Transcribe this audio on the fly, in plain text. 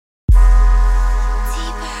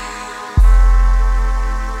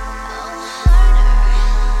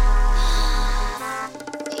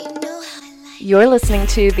You're listening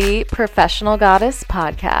to the Professional Goddess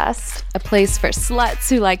Podcast, a place for sluts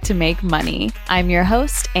who like to make money. I'm your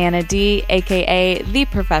host, Anna D, aka The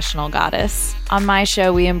Professional Goddess. On my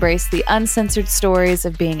show, we embrace the uncensored stories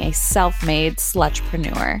of being a self-made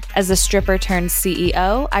slutrepreneur. As a stripper turned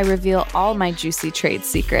CEO, I reveal all my juicy trade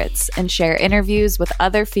secrets and share interviews with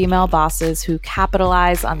other female bosses who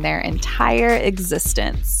capitalize on their entire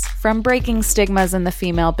existence. From breaking stigmas in the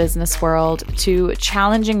female business world to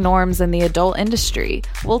challenging norms in the adult industry,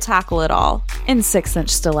 we'll tackle it all. In 6-inch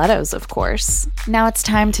stilettos, of course. Now it's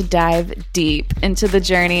time to dive deep into the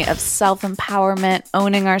journey of self-empowerment,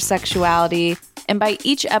 owning our sexuality, and by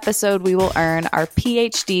each episode, we will earn our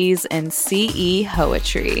PhDs in CE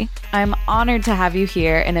Poetry. I'm honored to have you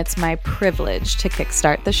here, and it's my privilege to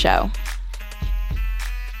kickstart the show.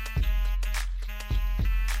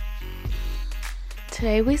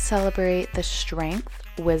 Today, we celebrate the strength,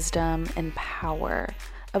 wisdom, and power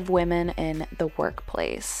of women in the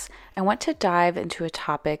workplace. I want to dive into a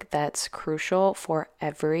topic that's crucial for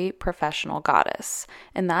every professional goddess,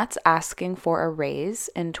 and that's asking for a raise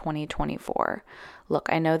in 2024. Look,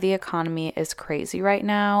 I know the economy is crazy right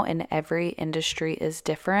now and every industry is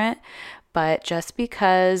different, but just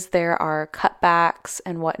because there are cutbacks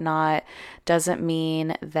and whatnot doesn't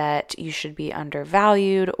mean that you should be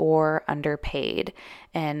undervalued or underpaid.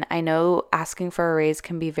 And I know asking for a raise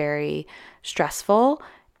can be very stressful,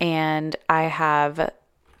 and I have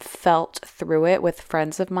felt through it with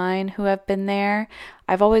friends of mine who have been there.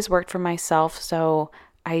 I've always worked for myself, so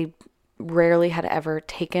I rarely had ever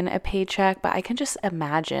taken a paycheck, but I can just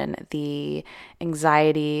imagine the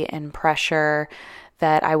anxiety and pressure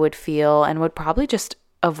that I would feel and would probably just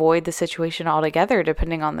avoid the situation altogether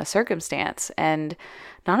depending on the circumstance. And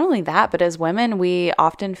not only that, but as women, we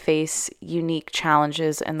often face unique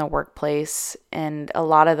challenges in the workplace, and a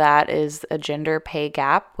lot of that is a gender pay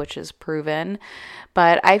gap, which is proven.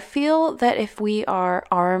 But I feel that if we are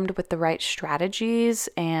armed with the right strategies,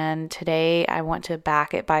 and today I want to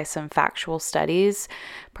back it by some factual studies,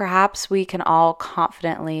 perhaps we can all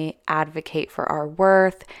confidently advocate for our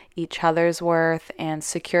worth, each other's worth, and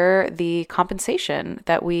secure the compensation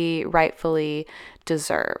that we rightfully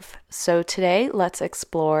deserve. So today, let's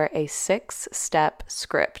explore a 6-step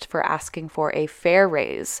script for asking for a fair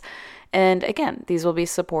raise. And again, these will be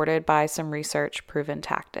supported by some research-proven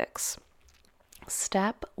tactics.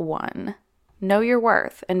 Step 1, know your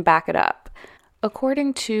worth and back it up.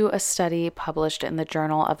 According to a study published in the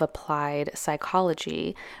Journal of Applied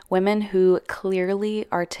Psychology, women who clearly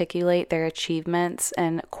articulate their achievements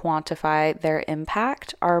and quantify their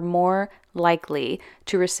impact are more likely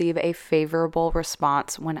to receive a favorable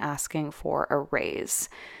response when asking for a raise.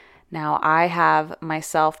 Now, I have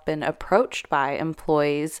myself been approached by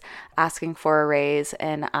employees asking for a raise,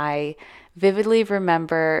 and I vividly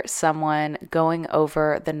remember someone going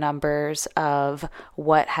over the numbers of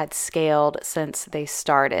what had scaled since they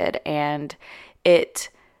started, and it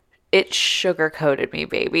sugar-coated me,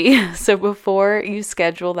 baby. So before you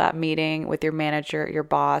schedule that meeting with your manager, your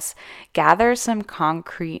boss, gather some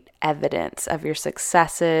concrete evidence of your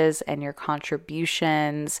successes and your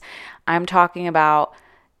contributions. I'm talking about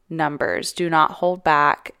numbers. Do not hold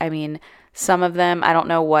back. I mean, some of them, I don't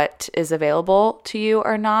know what is available to you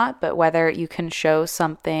or not, but whether you can show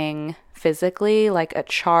something physically, like a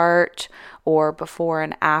chart or before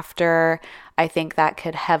and after, I think that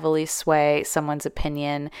could heavily sway someone's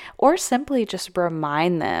opinion, or simply just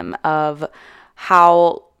remind them of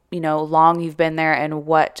how, long you've been there and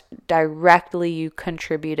what directly you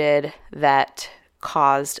contributed that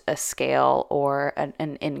caused a scale or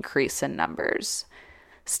an increase in numbers.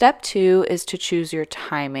 Step 2 is to choose your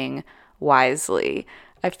timing wisely.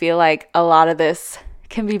 I feel like a lot of this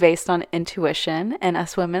can be based on intuition, and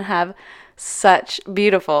us women have such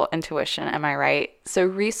beautiful intuition, am I right? So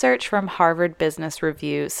research from Harvard Business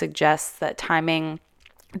Review suggests that timing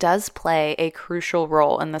does play a crucial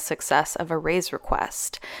role in the success of a raise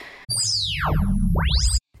request.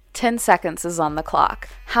 10 seconds is on the clock.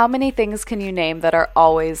 How many things can you name that are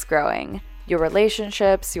always growing? Your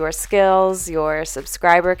relationships, your skills, your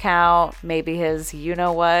subscriber count, maybe his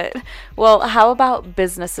you-know-what. Well, how about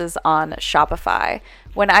businesses on Shopify?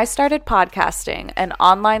 When I started podcasting, an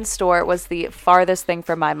online store was the farthest thing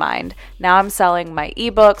from my mind. Now I'm selling my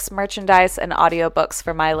ebooks, merchandise, and audiobooks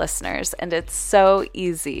for my listeners, and it's so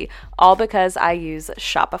easy, all because I use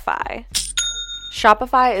Shopify.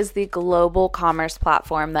 Shopify is the global commerce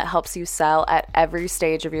platform that helps you sell at every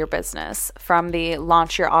stage of your business, from the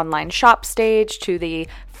launch your online shop stage to the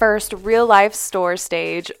first real life store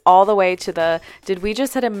stage all the way to the did we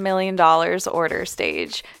just hit $1 million order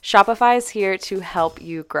stage. Shopify is here to help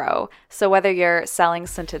you grow. So whether you're selling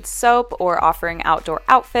scented soap or offering outdoor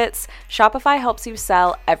outfits, Shopify helps you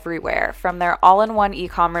sell everywhere, from their all-in-one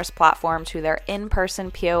e-commerce platform to their in-person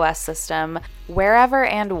POS system. Wherever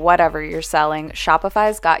and whatever you're selling,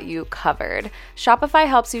 Shopify's got you covered. Shopify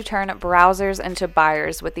helps you turn browsers into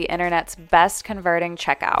buyers with the internet's best converting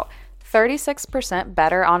checkout. 36%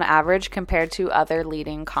 better on average compared to other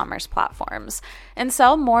leading commerce platforms. And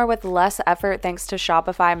sell more with less effort thanks to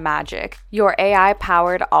Shopify Magic, your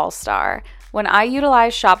AI-powered all-star. When I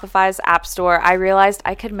utilized Shopify's App Store, I realized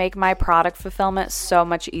I could make my product fulfillment so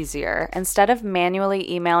much easier. Instead of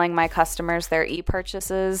manually emailing my customers their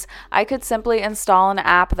e-purchases, I could simply install an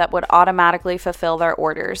app that would automatically fulfill their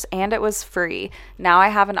orders, and it was free. Now I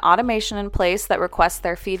have an automation in place that requests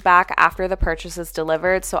their feedback after the purchase is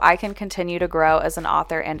delivered, so I can continue to grow as an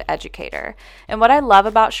author and educator. And what I love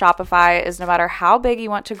about Shopify is no matter how big you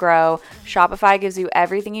want to grow, Shopify gives you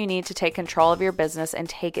everything you need to take control of your business and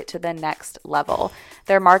take it to the next level.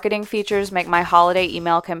 Their marketing features make my holiday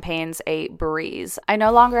email campaigns a breeze. I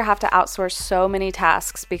no longer have to outsource so many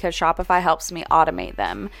tasks because Shopify helps me automate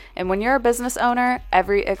them. And when you're a business owner,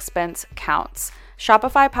 every expense counts.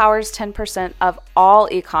 Shopify powers 10% of all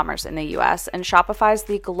e-commerce in the US, and Shopify's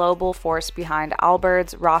the global force behind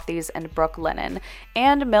Allbirds, Rothy's, and Brooklinen,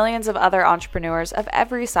 and millions of other entrepreneurs of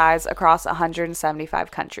every size across 175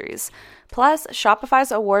 countries. Plus,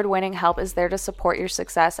 Shopify's award-winning help is there to support your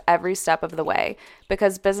success every step of the way,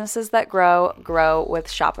 because businesses that grow, grow with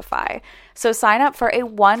Shopify. So sign up for a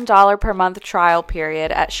 $1 per month trial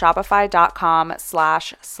period at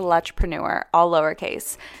shopify.com/slutchpreneur, all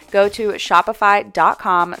lowercase. Go to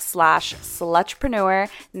shopify.com/slutchpreneur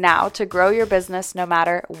now to grow your business no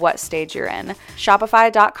matter what stage you're in.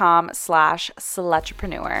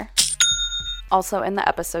 Shopify.com/slutchpreneur. Also in the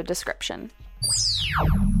episode description.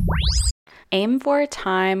 Aim for a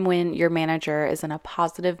time when your manager is in a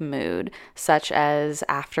positive mood, such as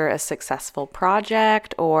after a successful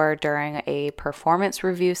project or during a performance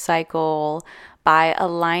review cycle. By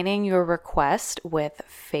aligning your request with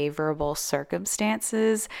favorable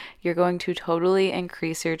circumstances, you're going to totally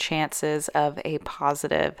increase your chances of a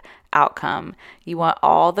positive outcome. You want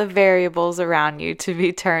all the variables around you to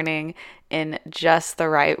be turning in just the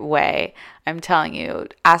right way. I'm telling you,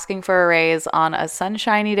 asking for a raise on a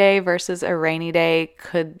sunshiny day versus a rainy day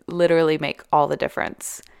could literally make all the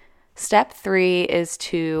difference. Step 3 is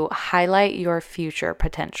to highlight your future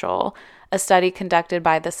potential. A study conducted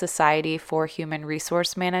by the Society for Human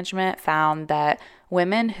Resource Management found that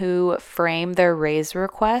women who frame their raise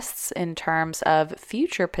requests in terms of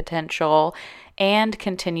future potential and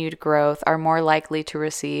continued growth are more likely to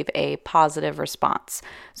receive a positive response.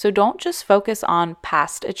 So don't just focus on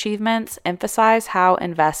past achievements, emphasize how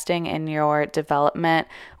investing in your development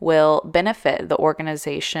will benefit the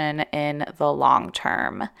organization in the long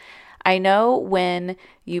term. I know when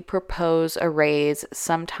you propose a raise,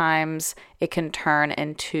 sometimes it can turn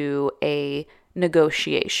into a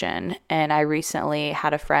negotiation. And I recently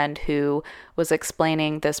had a friend who was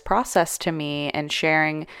explaining this process to me and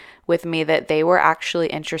sharing with me that they were actually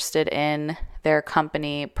interested in their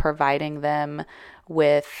company providing them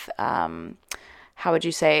with,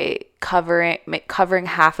 covering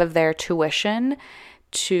half of their tuition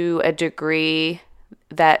to a degree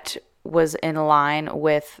that was in line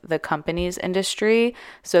with the company's industry.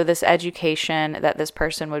 So this education that this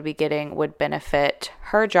person would be getting would benefit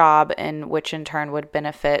her job, and which in turn would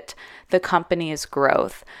benefit the company's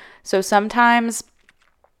growth. So sometimes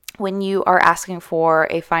when you are asking for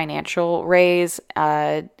a financial raise,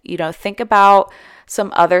 think about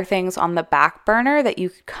some other things on the back burner that you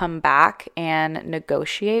could come back and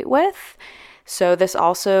negotiate with. So this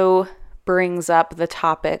also brings up the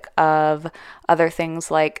topic of other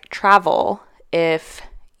things like travel. If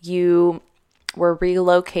you were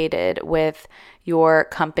relocated with your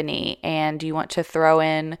company and you want to throw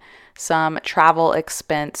in some travel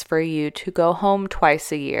expense for you to go home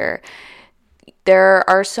twice a year, there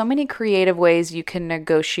are so many creative ways you can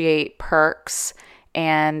negotiate perks,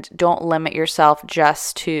 and don't limit yourself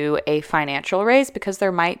just to a financial raise, because there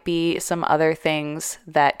might be some other things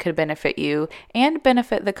that could benefit you and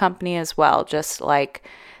benefit the company as well, just like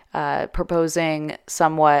proposing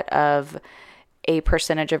somewhat of a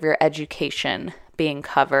percentage of your education being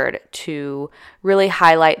covered to really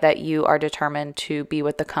highlight that you are determined to be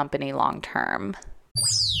with the company long term.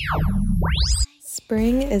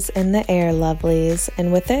 Spring is in the air, lovelies,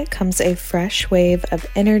 and with it comes a fresh wave of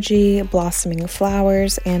energy, blossoming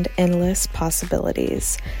flowers, and endless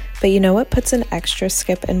possibilities. But you know what puts an extra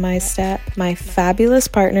skip in my step? My fabulous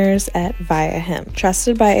partners at Viia Hemp.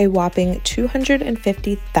 Trusted by a whopping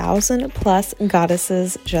 250,000 plus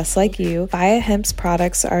goddesses just like you, Viia Hemp's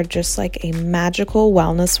products are just like a magical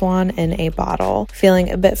wellness wand in a bottle.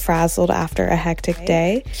 Feeling a bit frazzled after a hectic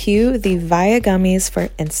day? Cue the Viia gummies for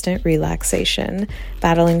instant relaxation.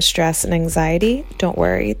 Battling stress and anxiety? Don't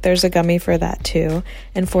worry, there's a gummy for that too.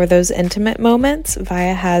 And for those intimate moments,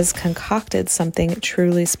 Viia has concocted something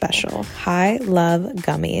truly special. High Love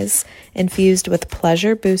Gummies. Infused with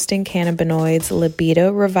pleasure-boosting cannabinoids,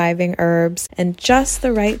 libido-reviving herbs, and just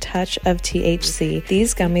the right touch of THC,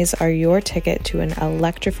 these gummies are your ticket to an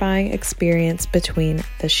electrifying experience between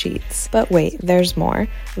the sheets. But wait, there's more.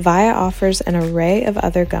 Viia offers an array of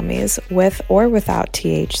other gummies with or without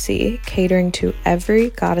THC, catering to every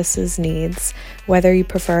goddess's needs. Whether you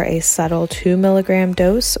prefer a subtle 2 milligram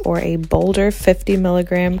dose or a bolder 50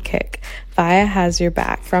 milligram kick, Viia has your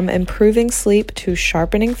back. From improving sleep to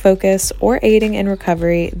sharpening focus or aiding in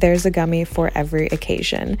recovery, there's a gummy for every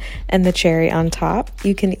occasion. And the cherry on top,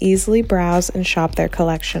 you can easily browse and shop their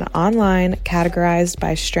collection online, categorized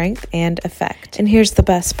by strength and effect. And here's the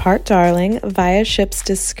best part, darling. Viia ships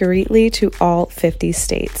discreetly to all 50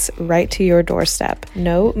 states, right to your doorstep.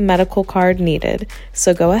 No medical card needed.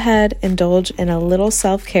 So go ahead, indulge in a little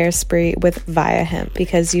self-care spree with Viia Hemp,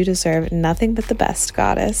 because you deserve nothing but the best,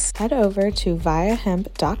 goddess. Head over to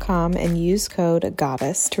viiahemp.com and use code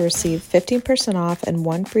GODDESS to receive 15% off and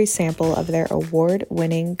one free sample of their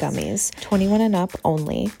award-winning gummies. 21 and up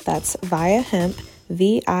only. That's Viia Hemp,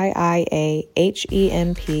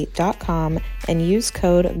 VIIAHEMP.com, and use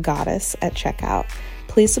code GODDESS at checkout.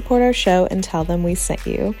 Please support our show and tell them we sent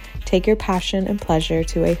you. Take your passion and pleasure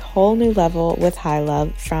to a whole new level with High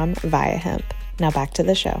Love from Viia Hemp. Now back to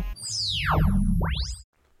the show.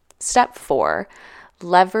 Step 4.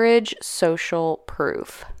 Leverage social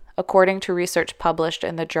proof. According to research published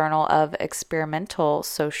in the Journal of Experimental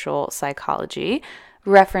Social Psychology,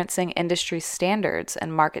 referencing industry standards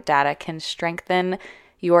and market data can strengthen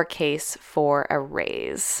your case for a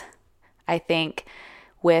raise. I think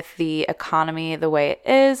with the economy the way it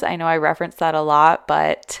is, I know I reference that a lot,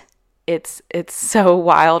 but it's so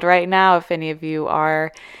wild right now. If any of you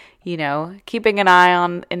are, keeping an eye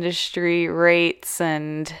on industry rates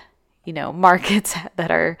and markets that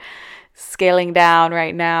are scaling down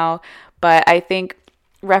right now. But I think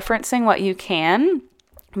referencing what you can,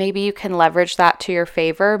 maybe you can leverage that to your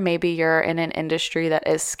favor. Maybe you're in an industry that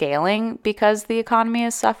is scaling because the economy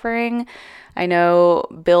is suffering. I know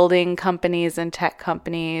building companies and tech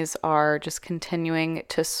companies are just continuing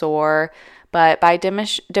to soar, but by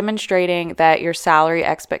demonstrating that your salary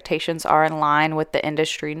expectations are in line with the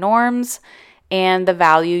industry norms and the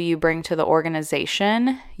value you bring to the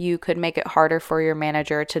organization, you could make it harder for your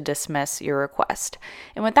manager to dismiss your request.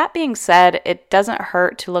 And with that being said, it doesn't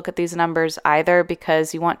hurt to look at these numbers either,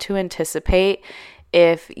 because you want to anticipate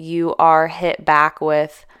if you are hit back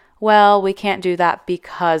with, well, we can't do that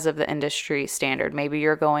because of the industry standard. Maybe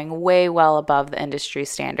you're going way well above the industry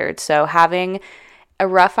standard. So having a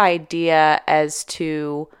rough idea as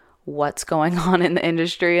to what's going on in the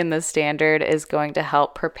industry and the standard is going to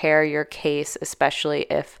help prepare your case, especially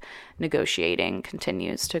if negotiating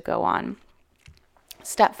continues to go on.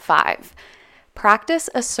 Step 5,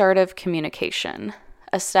 practice assertive communication.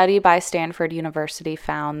 A study by Stanford University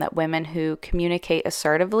found that women who communicate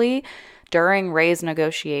assertively during raise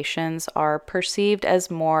negotiations are perceived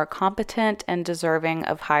as more competent and deserving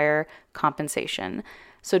of higher compensation.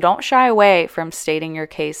 So don't shy away from stating your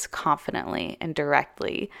case confidently and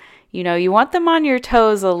directly. You want them on your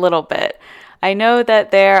toes a little bit. I know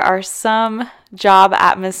that there are some job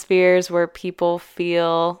atmospheres where people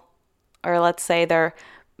feel, or let's say their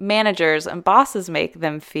managers and bosses make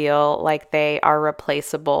them feel like they are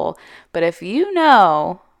replaceable. But if you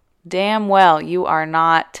know damn well you are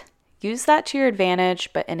not, use that to your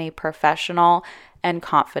advantage, but in a professional and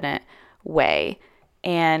confident way.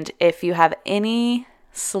 And if you have any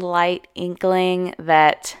slight inkling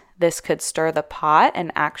that this could stir the pot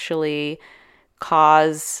and actually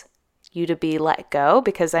cause you to be let go,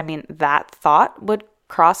 because that thought would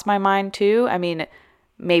cross my mind too.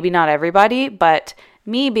 Maybe not everybody, but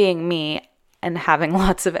me being me and having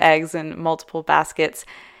lots of eggs in multiple baskets,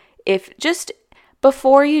 if just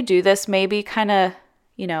before you do this, maybe kind of,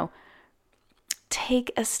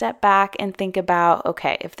 take a step back and think about,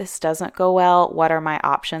 okay, if this doesn't go well, what are my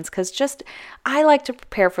options? Because I like to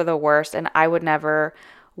prepare for the worst, and I would never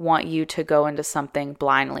want you to go into something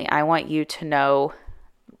blindly. I want you to know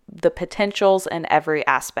the potentials in every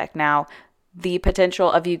aspect. Now, the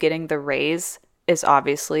potential of you getting the raise is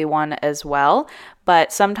obviously one as well,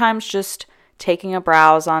 but sometimes just taking a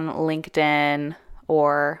browse on LinkedIn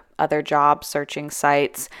or other job searching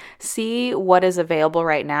sites, see what is available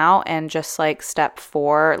right now. And just like step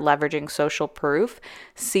 4, leveraging social proof,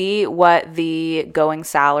 see what the going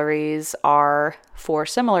salaries are for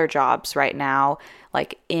similar jobs right now,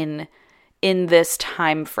 like in this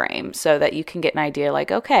time frame, so that you can get an idea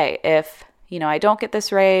like, okay, if I don't get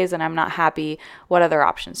this raise and I'm not happy, what other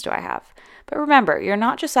options do I have? But remember, you're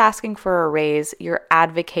not just asking for a raise, you're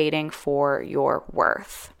advocating for your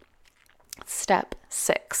worth. Step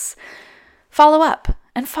 6, follow up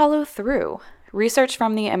and follow through. Research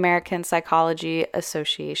from the American Psychology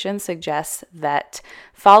Association suggests that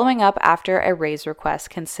following up after a raise request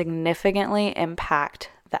can significantly impact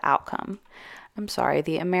the outcome. I'm sorry,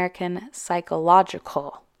 the American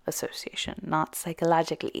Psychological Association, not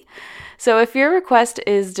psychologically. So if your request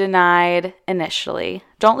is denied initially,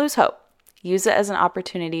 don't lose hope. Use it as an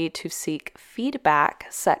opportunity to seek feedback,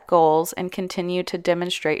 set goals, and continue to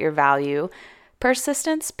demonstrate your value.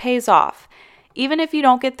 Persistence pays off. Even if you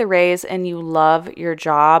don't get the raise and you love your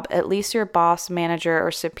job, at least your boss, manager,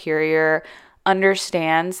 or superior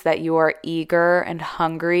understands that you are eager and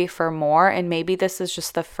hungry for more, and maybe this is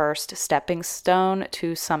just the first stepping stone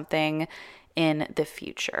to something in the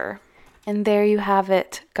future. And there you have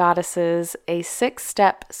it, goddesses, a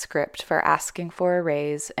 6-step script for asking for a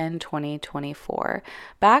raise in 2024,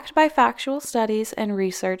 backed by factual studies and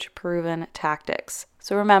research-proven tactics.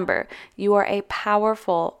 So remember, you are a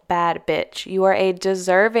powerful bad bitch. You are a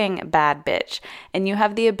deserving bad bitch, and you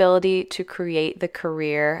have the ability to create the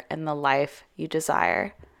career and the life you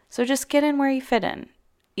desire. So just get in where you fit in.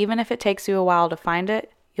 Even if it takes you a while to find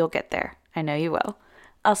it, you'll get there. I know you will.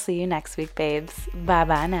 I'll see you next week, babes.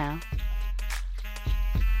 Bye-bye now.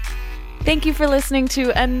 Thank you for listening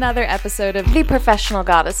to another episode of the Professional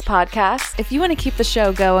Goddess Podcast. If you want to keep the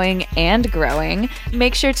show going and growing,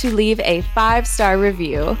 make sure to leave a 5-star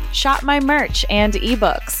review. Shop my merch and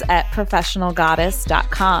ebooks at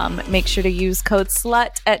professionalgoddess.com. Make sure to use code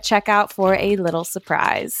SLUT at checkout for a little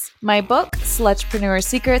surprise. My book, Slutrepreneur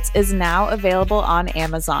Secrets, is now available on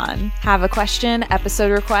Amazon. Have a question,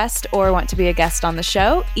 episode request, or want to be a guest on the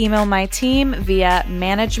show? Email my team via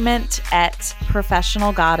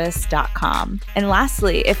management@professionalgoddess.com. And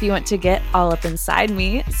lastly, if you want to get all up inside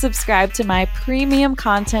me, subscribe to my premium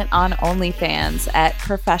content on OnlyFans at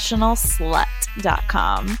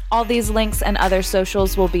professionalslut.com. All these links and other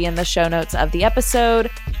socials will be in the show notes of the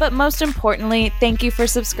episode. But most importantly, thank you for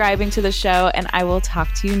subscribing to the show, and I will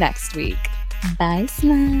talk to you next week. Bye,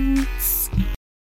 sluts.